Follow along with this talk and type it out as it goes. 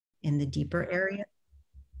in the deeper area.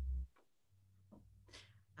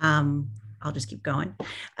 I'll just keep going.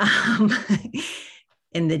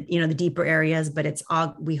 In the, the deeper areas, but it's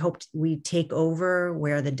all, we take over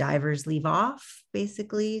where the divers leave off,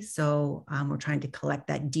 basically. So we're trying to collect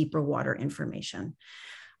that deeper water information.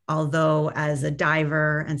 Although as a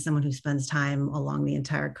diver and someone who spends time along the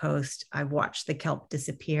entire coast, I've watched the kelp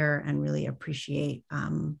disappear and really appreciate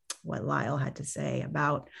what Lyle had to say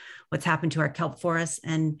about what's happened to our kelp forests.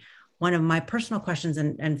 And one of my personal questions,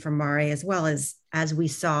 and for Mari as well, is as we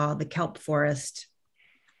saw the kelp forest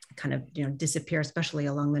kind of disappear, especially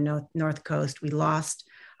along the north coast, we lost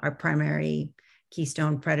our primary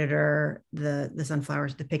keystone predator, the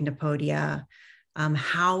sunflowers, the Pycnopodia.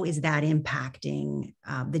 How is that impacting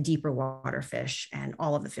the deeper water fish and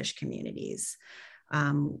all of the fish communities?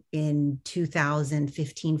 In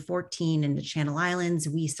 2015-14 in the Channel Islands,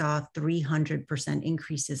 we saw 300%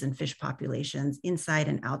 increases in fish populations inside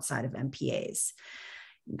and outside of MPAs.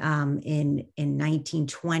 In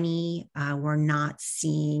 1920, we're not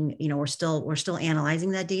seeing, we're still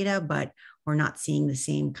analyzing that data, but we're not seeing the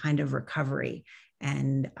same kind of recovery.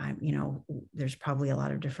 And there's probably a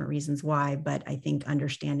lot of different reasons why, but I think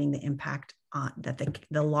understanding the impact that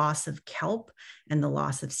the loss of kelp and the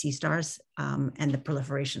loss of sea stars and the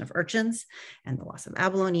proliferation of urchins and the loss of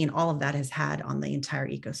abalone and all of that has had on the entire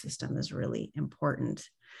ecosystem is really important.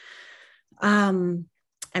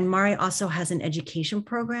 And Mari also has an education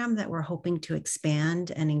program that we're hoping to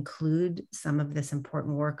expand and include some of this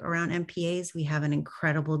important work around MPAs. We have an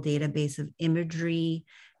incredible database of imagery,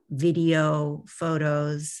 video,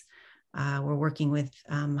 photos. We're working with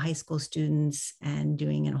high school students and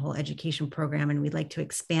doing a whole education program, and we'd like to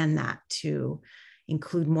expand that to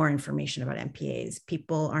include more information about MPAs.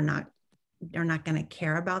 People are not going to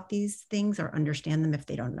care about these things or understand them if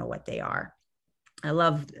they don't know what they are. I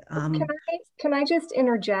love. Can I just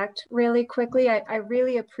interject really quickly? I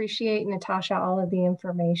really appreciate, Natasha, all of the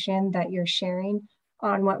information that you're sharing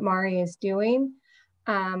on what Mari is doing.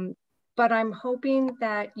 But I'm hoping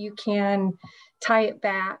that you can tie it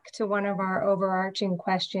back to one of our overarching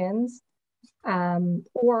questions,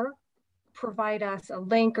 or provide us a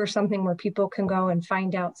link or something where people can go and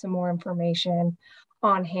find out some more information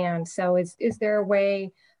on hand. So is there a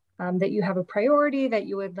way that you have a priority that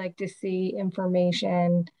you would like to see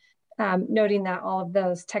information, noting that all of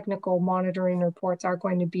those technical monitoring reports are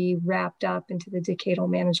going to be wrapped up into the Decadal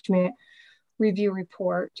Management review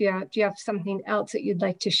report? Do you have something else that you'd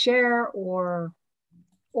like to share, or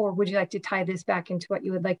would you like to tie this back into what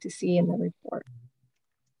you would like to see in the report?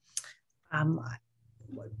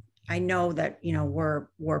 I know that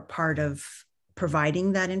we're part of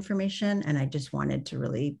providing that information, and I just wanted to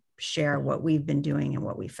really share what we've been doing and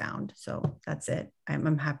what we found. So that's it.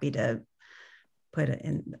 I'm happy to put it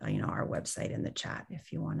in our website in the chat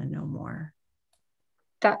if you want to know more.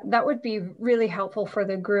 That would be really helpful for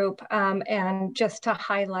the group, and just to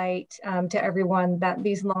highlight to everyone that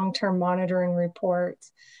these long-term monitoring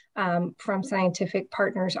reports from scientific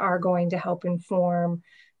partners are going to help inform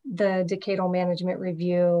the Decadal Management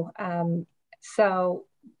Review. So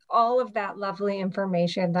all of that lovely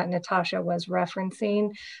information that Natasha was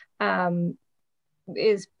referencing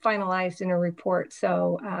is finalized in a report.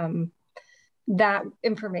 So that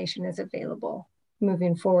information is available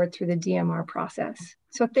moving forward through the DMR process.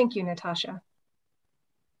 So thank you, Natasha.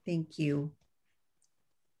 Thank you.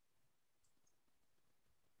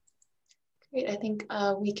 Great, I think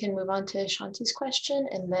we can move on to Shanti's question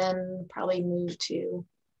and then probably move to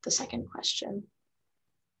the second question.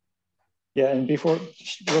 Yeah, and before,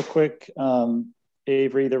 just real quick,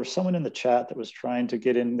 Avery, there was someone in the chat that was trying to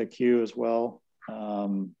get in the queue as well.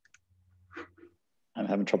 I'm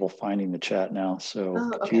having trouble finding the chat now, so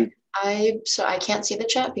okay. So I can't see the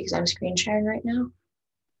chat because I'm screen sharing right now.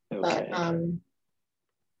 Okay. But,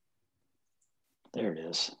 there it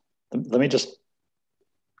is. Let me just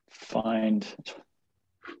find,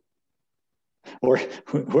 or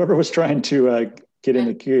whoever was trying to get in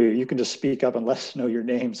the queue, you can just speak up and let us know your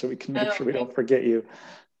name so we can make sure we don't forget you.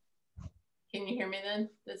 Can you hear me then?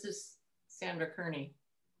 This is Sandra Kearney.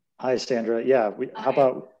 Hi, Sandra. Yeah, how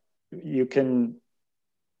about you can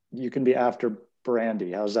be after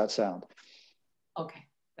Brandy. How's that sound? Okay,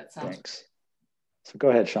 that sounds Thanks. So go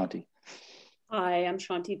ahead, Shanti. Hi, I'm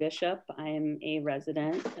Shanti Bishop. I'm a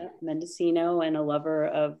resident of Mendocino and a lover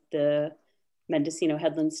of the Mendocino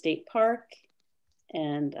Headland State Park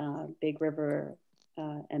and Big River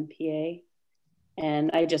MPA.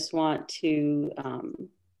 And I just want to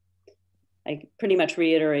I pretty much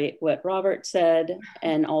reiterate what Robert said,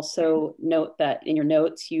 and also note that in your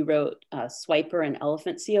notes you wrote swiper and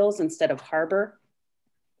elephant seals instead of harbor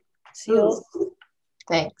seals.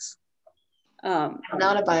 Thanks. I'm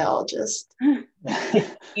not a biologist.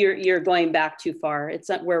 You're going back too far. It's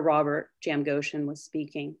not where Robert Jamgoshen was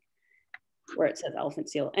speaking, where it says elephant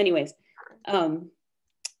seal. Anyways,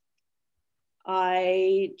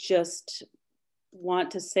 I just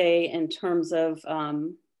want to say in terms of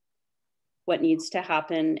what needs to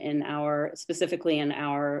happen in our, specifically in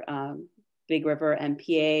our Big River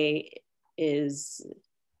MPA is,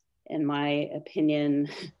 in my opinion,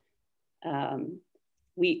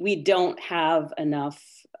 we don't have enough,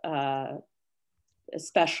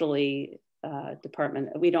 especially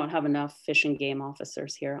we don't have enough fish and game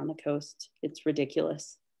officers here on the coast. It's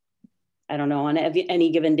ridiculous. I don't know, on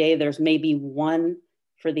any given day, there's maybe one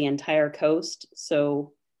for the entire coast.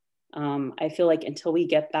 So I feel like until we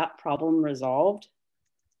get that problem resolved,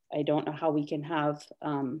 I don't know how we can have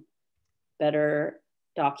better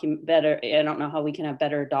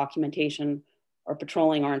documentation or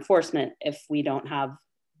patrolling or enforcement if we don't have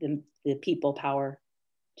the people power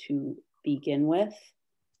to begin with.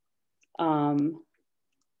 And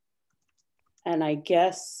I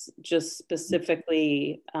guess just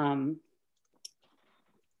specifically,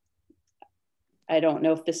 I don't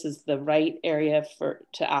know if this is the right area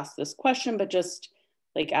to ask this question, but just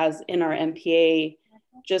like as in our MPA,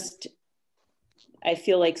 just I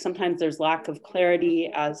feel like sometimes there's lack of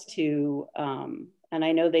clarity as to, and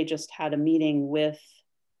I know they just had a meeting with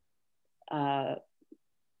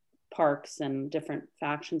parks and different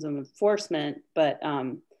factions of enforcement, but,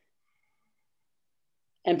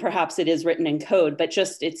 and perhaps it is written in code, but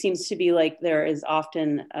just, it seems to be like there is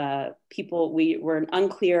often we're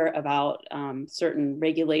unclear about certain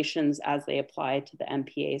regulations as they apply to the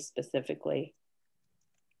MPA specifically.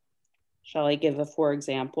 Shall I give for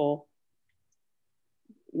example?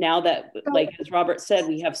 Now that, like as Robert said,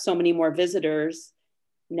 we have so many more visitors.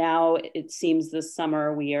 Now it seems this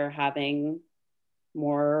summer we are having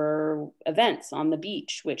more events on the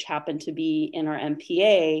beach, which happen to be in our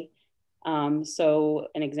MPA. So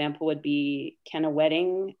an example would be, can a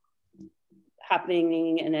wedding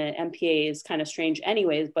happening in an MPA is kind of strange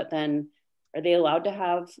anyways, but then are they allowed to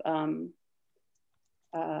have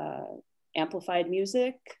amplified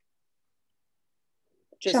music?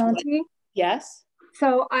 Shanti? Yes.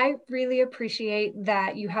 So I really appreciate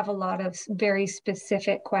that you have a lot of very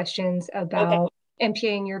specific questions about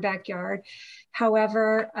MPA in your backyard.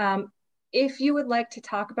 However, if you would like to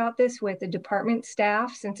talk about this with the department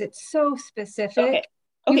staff, since it's so specific,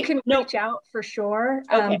 you can reach out for sure.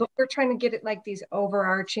 But we're trying to get it like these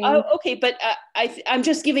overarching. Okay, but I'm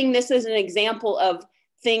just giving this as an example of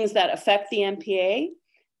things that affect the MPA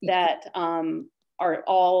that are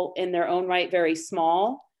all in their own right very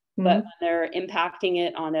small. But when they're impacting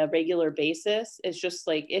it on a regular basis, it's just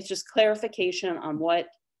clarification on what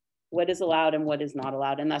is allowed and what is not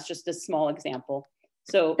allowed. And that's just a small example.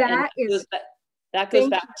 So that goes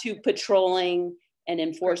back to patrolling and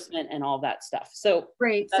enforcement and all that stuff. So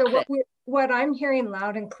great. So what I'm hearing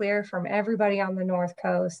loud and clear from everybody on the North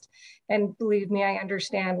Coast, and believe me, I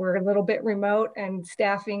understand we're a little bit remote and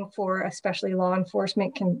staffing for especially law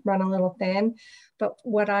enforcement can run a little thin. But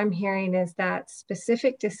what I'm hearing is that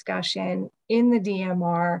specific discussion in the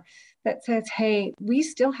DMR that says, hey, we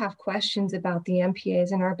still have questions about the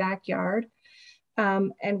MPAs in our backyard.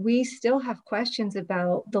 And we still have questions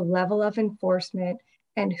about the level of enforcement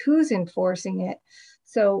and who's enforcing it.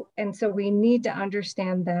 So we need to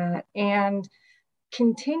understand that and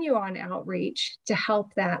continue on outreach to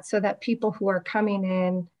help that so that people who are coming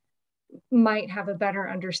in might have a better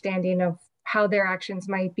understanding of how their actions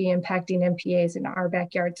might be impacting MPAs in our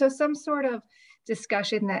backyard. So some sort of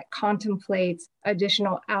discussion that contemplates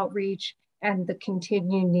additional outreach and the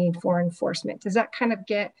continued need for enforcement. Does that kind of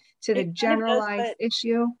get to the generalized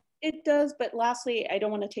issue? It does, but lastly, I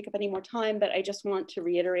don't want to take up any more time, but I just want to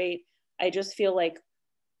reiterate, I just feel like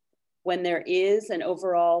when there is an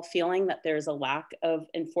overall feeling that there's a lack of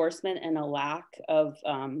enforcement and a lack of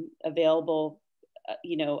available,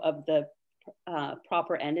 of the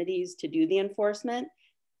proper entities to do the enforcement,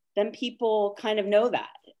 then people kind of know that.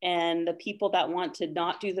 And the people that want to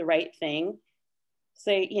not do the right thing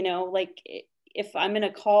say, like if I'm going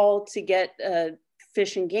to call to get a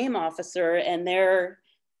fish and game officer and they're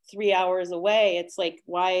 3 hours away, it's like,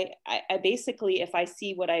 why? I basically, if I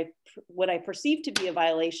see what I perceive to be a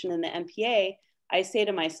violation in the MPA, I say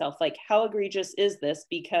to myself, like, how egregious is this?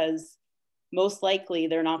 Because most likely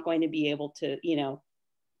they're not going to be able to,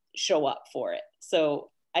 show up for it. So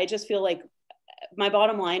I just feel like my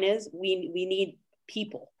bottom line is we need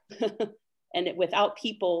people and without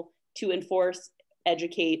people to enforce,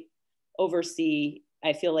 educate, oversee,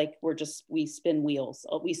 I feel like we spin wheels.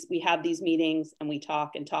 We have these meetings and we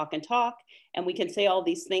talk and talk and talk, and we can say all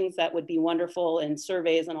these things that would be wonderful and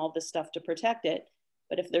surveys and all this stuff to protect it.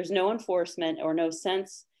 But if there's no enforcement or no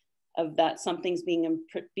sense of that something's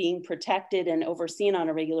being protected and overseen on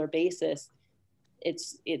a regular basis, it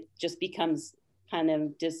just becomes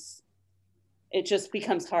it just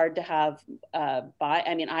becomes hard to have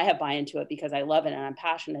I mean, I have buy into it because I love it and I'm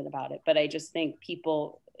passionate about it, but I just think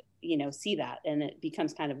people, see that and it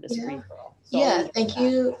becomes kind of this free for all. So yeah, thank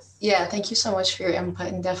you. Yeah, thank you so much for your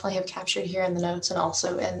input, and definitely have captured here in the notes and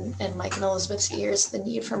also in Mike and Elizabeth's ears the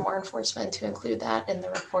need for more enforcement, to include that in the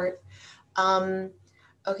report.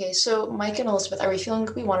 Okay, so Mike and Elizabeth, are we feeling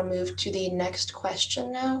we want to move to the next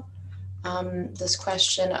question now? This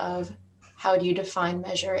question of how do you define,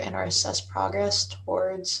 measure, and or assess progress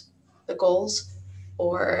towards the goals,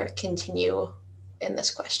 or continue in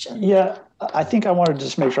this question? Yeah, I think I wanted to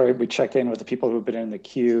just make sure we check in with the people who've been in the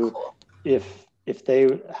queue. Cool. If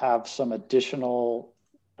they have some additional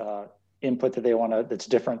input that they want to, that's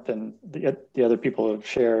different than the other people who have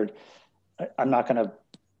shared, I'm not going to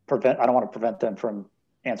I don't want to prevent them from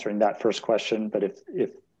answering that first question. But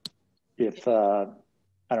if I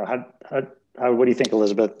don't know, what do you think,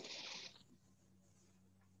 Elizabeth?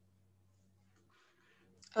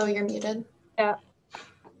 Oh, you're muted. Yeah.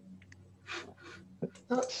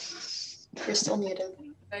 Oh, you're still muted.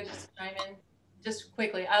 Can I just chime in just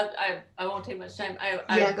quickly? I won't take much time.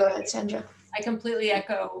 Yeah, go ahead, Sandra. I completely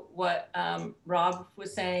echo what Rob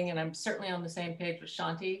was saying, and I'm certainly on the same page with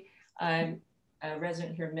Shanti. I'm a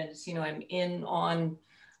resident here in Mendocino. I'm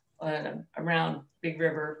around Big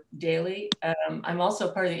River daily. I'm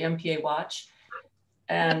also part of the MPA Watch,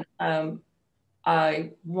 and I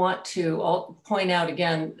want to point out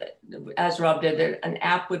again, as Rob did, that an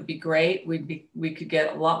app would be great. We could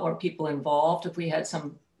get a lot more people involved if we had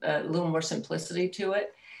a little more simplicity to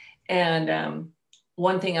it. And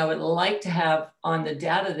one thing I would like to have on the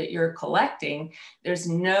data that you're collecting, there's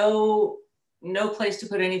no place to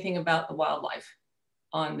put anything about the wildlife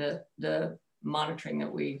on the monitoring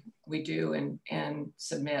that we do and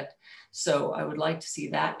submit. So I would like to see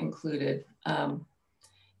that included.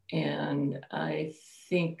 And I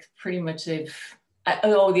think pretty much the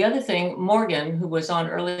other thing, Morgan, who was on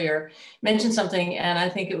earlier, mentioned something, and I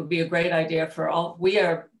think it would be a great idea for all. We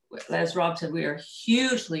are, as Rob said, we are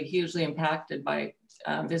hugely, hugely impacted by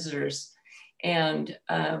visitors, and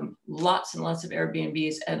lots and lots of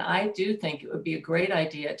Airbnbs. And I do think it would be a great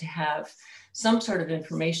idea to have some sort of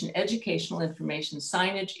information, educational information,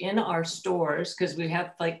 signage in our stores, because we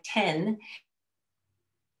have like 10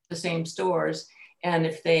 the same stores. And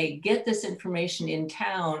if they get this information in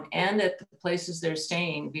town and at the places they're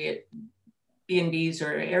staying, be it B&Bs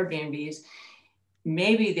or Airbnbs,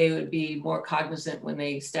 maybe they would be more cognizant when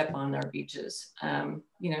they step on our beaches. I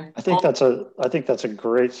think that's a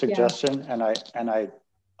great suggestion. Yeah. And I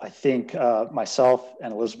think myself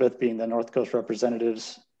and Elizabeth, being the North Coast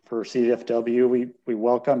representatives for CDFW, we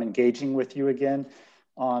welcome engaging with you again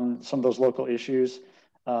on some of those local issues.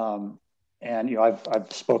 And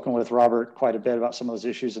I've spoken with Robert quite a bit about some of those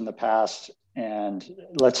issues in the past, and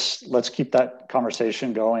let's keep that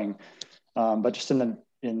conversation going. But just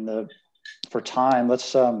for time,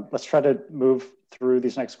 let's try to move through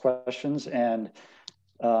these next questions, and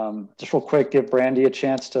just real quick, give Brandy a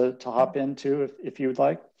chance to hop in too, if you would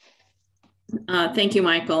like. Thank you,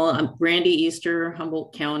 Michael. I'm Brandy Easter,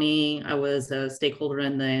 Humboldt County. I was a stakeholder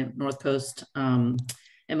in the North Coast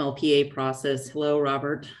MLPA process. Hello,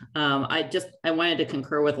 Robert. I wanted to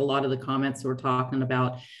concur with a lot of the comments we're talking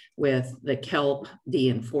about with the kelp, the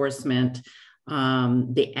enforcement.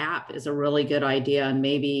 The app is a really good idea. And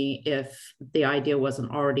maybe if the idea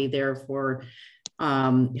wasn't already there for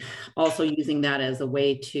also using that as a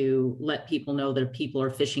way to let people know that people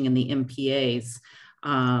are fishing in the MPAs.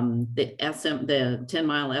 The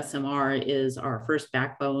 10-mile SMR is our first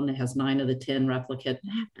backbone. It has 9 of the 10 replicate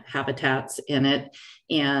habitats in it.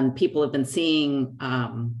 And people have been seeing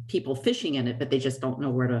people fishing in it, but they just don't know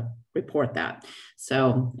where to report that.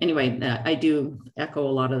 So anyway, I do echo a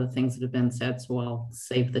lot of the things that have been said, so I'll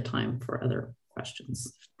save the time for other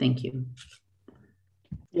questions. Thank you.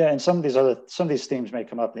 Yeah, and some of these themes may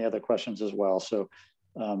come up in the other questions as well. So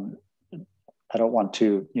I don't want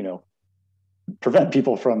to, prevent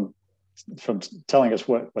people from telling us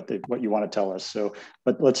what you want to tell us. So,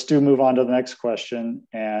 but let's move on to the next question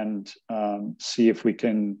and see if we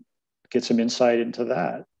can get some insight into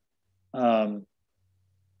that.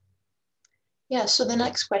 Yeah, so the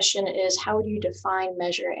next question is, how would you define,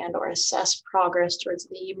 measure, and or assess progress towards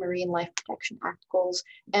the Marine Life Protection Act goals?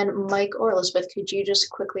 And Mike or Elizabeth, could you just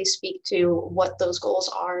quickly speak to what those goals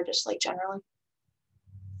are, just like generally?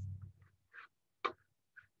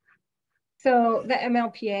 So the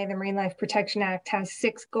MLPA, the Marine Life Protection Act, has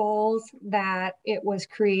 6 goals that it was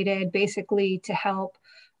created basically to help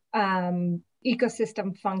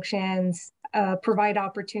ecosystem functions, provide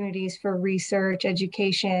opportunities for research,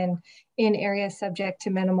 education in areas subject to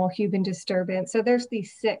minimal human disturbance. So there's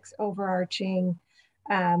these 6 overarching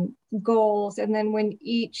goals. And then when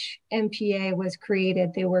each MPA was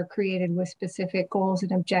created, they were created with specific goals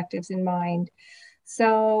and objectives in mind.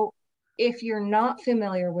 So if you're not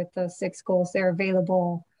familiar with those 6 goals, they're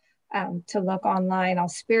available to look online. I'll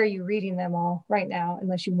spare you reading them all right now,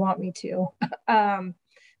 unless you want me to.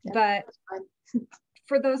 But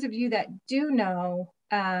for those of you that do know,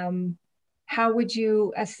 how would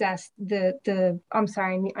you assess how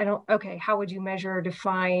would you measure or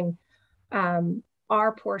define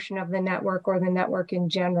our portion of the network or the network in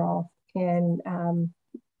general in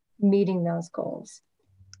meeting those goals?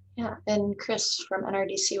 Yeah, and Chris from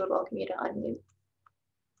NRDC would welcome you to unmute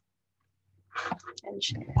and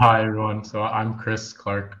share. Hi, everyone. So I'm Chris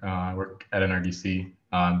Clark. I work at NRDC,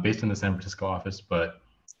 based in the San Francisco office, but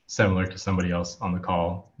similar to somebody else on the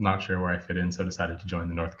call. Not sure where I fit in, so decided to join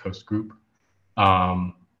the North Coast group.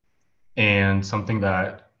 And something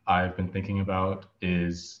that I've been thinking about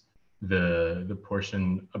is the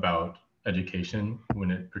portion about education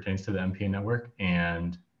when it pertains to the MPA network,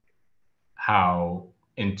 and how,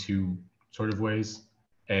 in 2 sort of ways.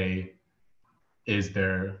 A, is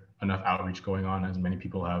there enough outreach going on, as many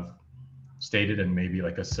people have stated, and maybe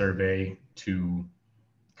like a survey to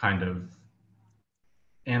kind of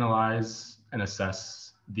analyze and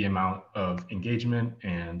assess the amount of engagement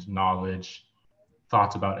and knowledge,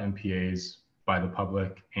 thoughts about MPAs by the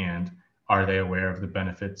public, and are they aware of the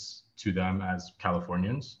benefits to them as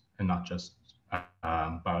Californians and not just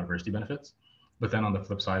biodiversity benefits. But then on the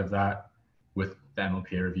flip side of that, with the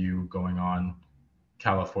MLPA review going on,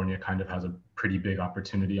 California kind of has a pretty big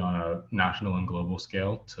opportunity on a national and global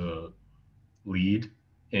scale to lead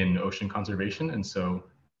in ocean conservation. And so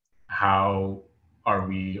how are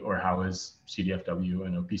we, or how is CDFW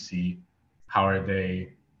and OPC, how are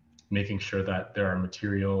they making sure that there are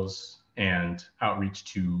materials and outreach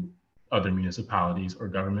to other municipalities or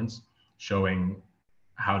governments showing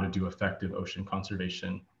how to do effective ocean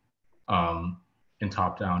conservation in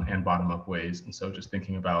top-down and bottom-up ways? And so just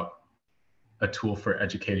thinking about a tool for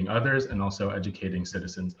educating others and also educating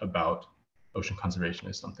citizens about ocean conservation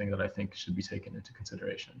is something that I think should be taken into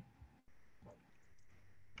consideration.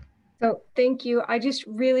 So thank you. I just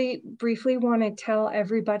really briefly want to tell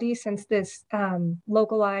everybody, since this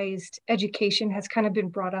localized education has kind of been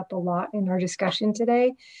brought up a lot in our discussion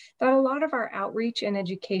today, that a lot of our outreach and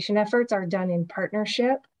education efforts are done in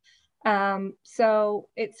partnership. So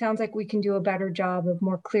it sounds like we can do a better job of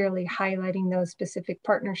more clearly highlighting those specific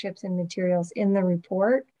partnerships and materials in the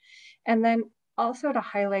report. And then also to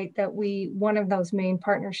highlight that one of those main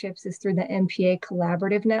partnerships is through the MPA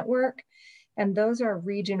Collaborative Network. And those are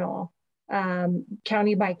regional,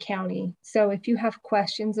 county by county. So if you have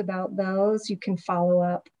questions about those, you can follow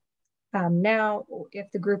up now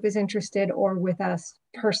if the group is interested, or with us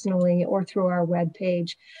personally, or through our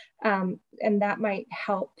webpage. And that might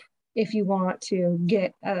help if you want to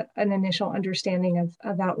get an initial understanding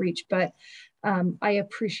of outreach. But I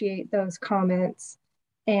appreciate those comments,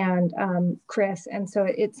 and Chris. And so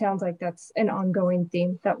it sounds like that's an ongoing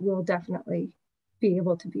theme that will definitely be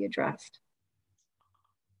able to be addressed.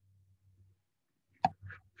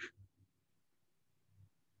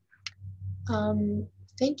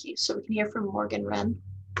 Thank you. So we can hear from Morgan Wren.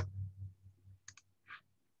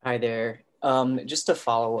 Hi there. Just to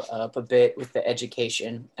follow up a bit with the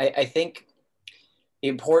education, I think the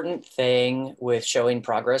important thing with showing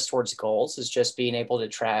progress towards goals is just being able to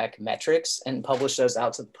track metrics and publish those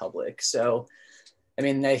out to the public. So, I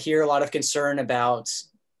mean, I hear a lot of concern about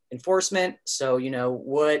enforcement. So, you know,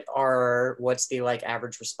 what's the like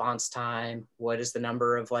average response time? What is the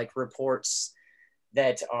number of like reports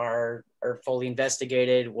that are fully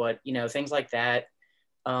investigated? What, you know, things like that.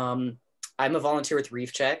 I'm a volunteer with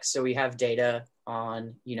Reef Check, so we have data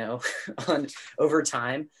on, you know, on over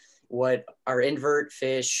time, what our invert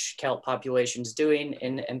fish kelp population's doing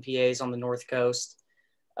in MPAs on the North Coast.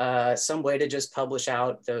 Some way to just publish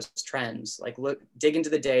out those trends, like dig into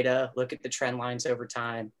the data, look at the trend lines over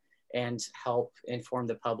time, and help inform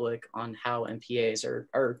the public on how MPAs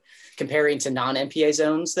are comparing to non-MPA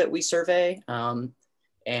zones that we survey,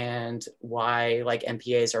 and why like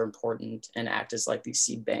MPAs are important and act as like these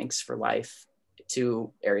seed banks for life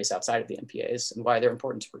to areas outside of the MPAs, and why they're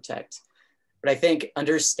important to protect. But I think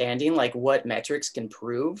understanding like what metrics can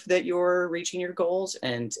prove that you're reaching your goals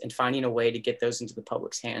and finding a way to get those into the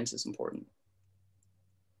public's hands is important.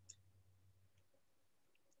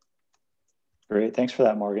 Great, thanks for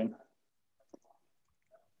that, Morgan.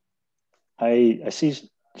 I see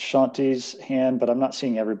Shanti's hand, but I'm not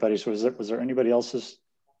seeing everybody. So was there anybody else's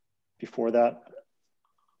before that?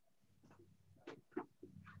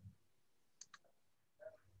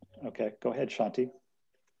 Okay, go ahead, Shanti.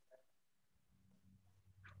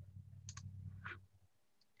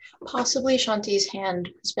 Possibly Shanti's hand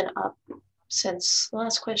has been up since the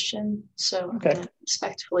last question. So I'm going to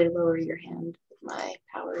respectfully lower your hand with my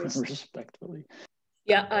powers. Respectfully.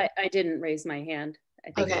 Yeah, I didn't raise my hand.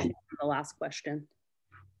 I think it was the last question.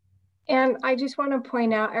 And I just want to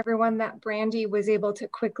point out, everyone, that Brandy was able to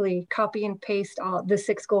quickly copy and paste all the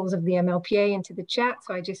 6 goals of the MLPA into the chat.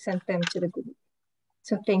 So I just sent them to the group.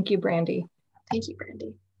 So thank you, Brandy. Thank you,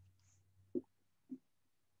 Brandy.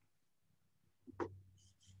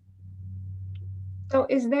 So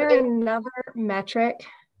is there another metric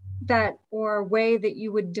that or way that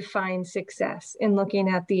you would define success in looking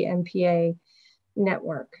at the MPA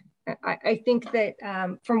network? I think that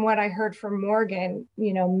from what I heard from Morgan,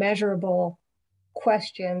 you know, measurable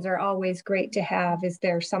questions are always great to have. Is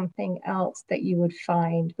there something else that you would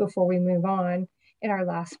find before we move on in our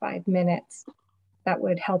last 5 minutes that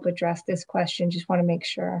would help address this question? Just want to make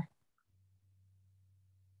sure.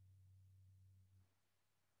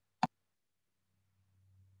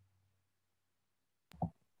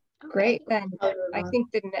 Great, then I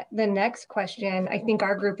think the next question, I think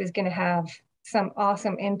our group is going to have some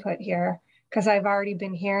awesome input here because I've already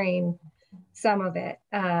been hearing some of it.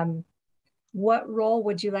 What role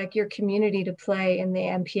would you like your community to play in the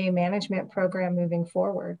MPA management program moving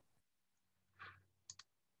forward?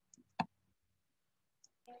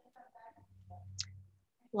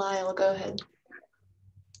 Lyle, go ahead.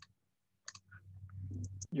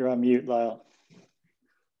 You're on mute, Lyle.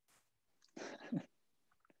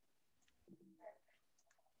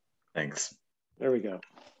 Thanks. There we go.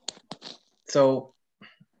 So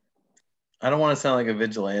I don't want to sound like a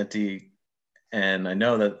vigilante, and I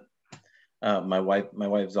know that my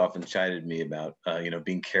wife's often chided me about you know,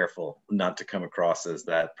 being careful not to come across as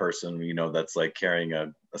that person, you know, that's like carrying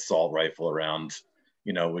a assault rifle around,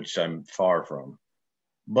 you know, which I'm far from.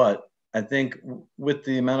 But I think with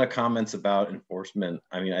the amount of comments about enforcement,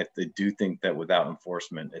 I mean, I do think that without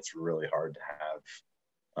enforcement, it's really hard to have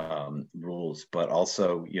rules, but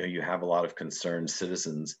also, you know, you have a lot of concerned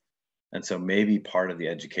citizens. And so maybe part of the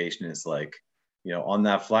education is like, you know, on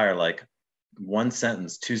that flyer, like 1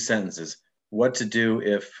 sentence, 2 sentences, what to do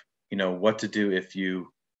if, you know, what to do if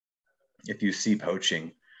you see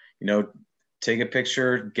poaching, you know, take a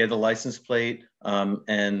picture, get a license plate,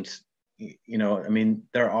 and, you know, I mean,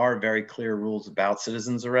 there are very clear rules about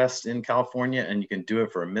citizens arrest in California, and you can do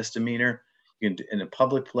it for a misdemeanor. You can, in a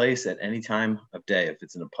public place at any time of day, if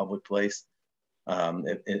it's in a public place,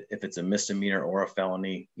 if it's a misdemeanor or a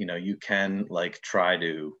felony, you know, you can like try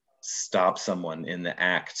to stop someone in the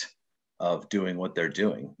act of doing what they're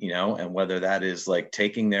doing, you know, and whether that is like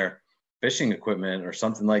taking their fishing equipment or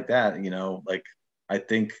something like that, you know, like I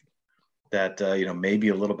think that, you know, maybe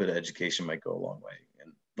a little bit of education might go a long way.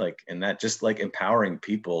 And like, and that just like empowering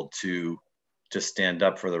people to just stand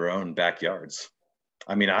up for their own backyards.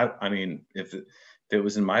 I mean, if it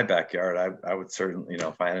was in my backyard, I would certainly, you know,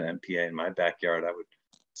 if I had an MPA in my backyard, I would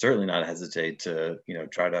certainly not hesitate to, you know,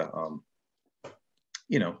 try to,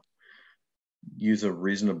 you know, use a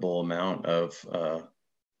reasonable amount of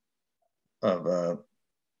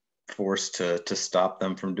force to stop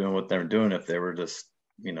them from doing what they're doing if they were just,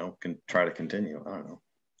 you know, can try to continue. I don't know.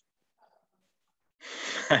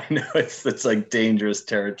 I know it's like dangerous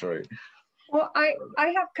territory. Well, I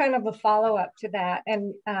have kind of a follow-up to that.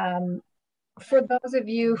 And for those of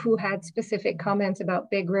you who had specific comments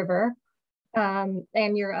about Big River and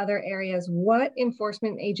your other areas, what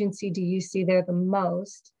enforcement agency do you see there the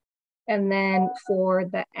most? And then for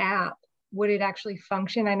the app, would it actually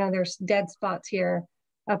function? I know there's dead spots here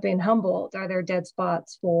up in Humboldt. Are there dead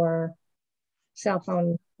spots for cell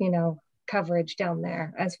phone, you know, coverage down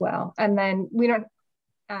there as well? And then we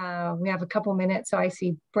have a couple minutes, so I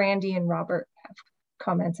see Brandy and Robert have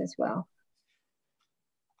comments as well.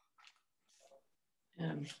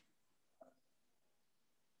 I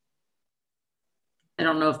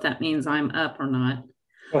don't know if that means I'm up or not.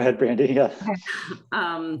 Go ahead, Brandy. Yeah.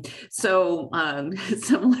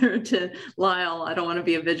 Similar to Lyle, I don't want to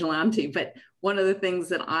be a vigilante, but one of the things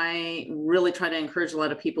that I really try to encourage a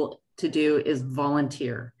lot of people to do is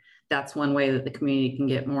volunteer. That's one way that the community can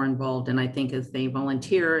get more involved. And I think as they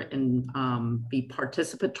volunteer and be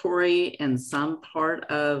participatory in some part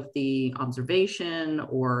of the observation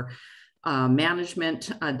or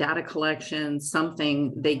management, data collection,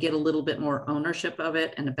 something, they get a little bit more ownership of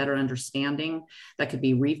it and a better understanding. That could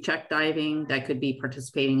be reef check diving, that could be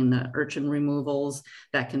participating in the urchin removals,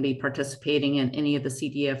 that can be participating in any of the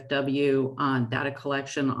CDFW data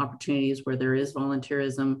collection opportunities where there is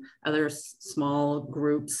volunteerism, other small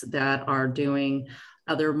groups that are doing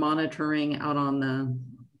other monitoring out on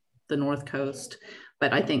the North Coast.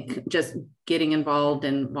 But I think just getting involved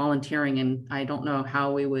and volunteering, and I don't know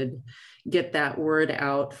how we would get that word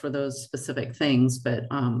out for those specific things, but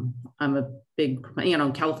I'm a big,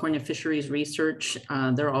 California Fisheries Research,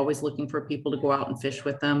 they're always looking for people to go out and fish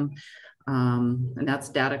with them. And that's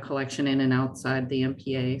data collection in and outside the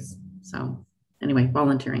MPAs. So anyway,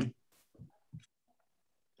 volunteering.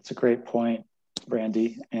 That's a great point,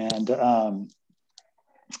 Brandy. And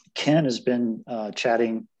Ken has been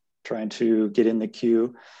chatting, trying to get in the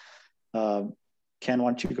queue. Ken, why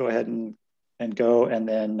don't you go ahead and go, and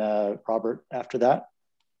then Robert after that.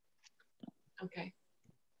 Okay.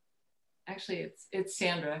 Actually, it's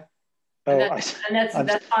Sandra. Oh, that's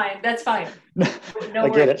fine. That's fine. No I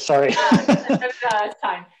get it. Sorry. That's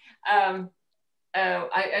fine.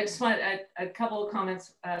 I just want a couple of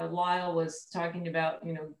comments. Lyle was talking about,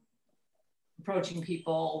 approaching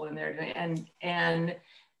people when they're doing, and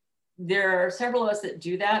there are several of us that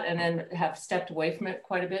do that and then have stepped away from it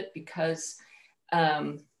quite a bit because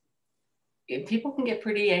people can get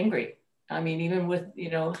pretty angry. I mean, even with,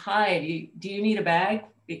 hi, do you need a bag?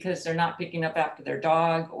 Because they're not picking up after their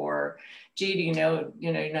dog, or gee, do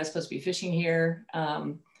you're not supposed to be fishing here.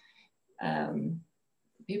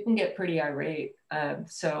 People can get pretty irate.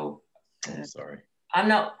 Sorry. I'm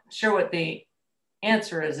not sure what the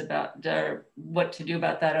answer is about what to do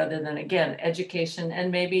about that, other than, again, education,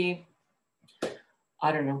 and maybe,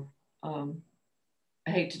 I don't know,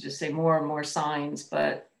 I hate to just say more and more signs,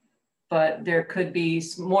 but there could be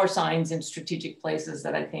more signs in strategic places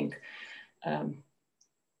that I think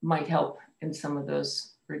might help in some of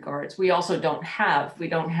those regards. We also don't have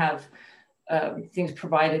things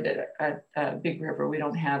provided at Big River. We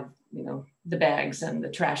don't have, the bags and the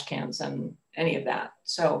trash cans and any of that.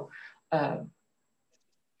 So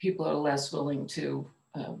people are less willing to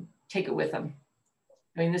take it with them.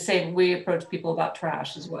 I mean, the same, we approach people about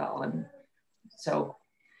trash as well. And so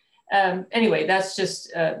anyway, that's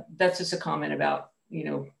just a comment about,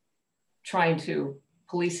 trying to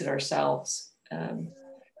police it ourselves.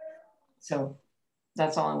 So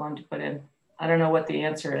that's all I wanted to put in. I don't know what the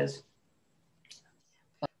answer is.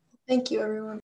 Thank you, everyone.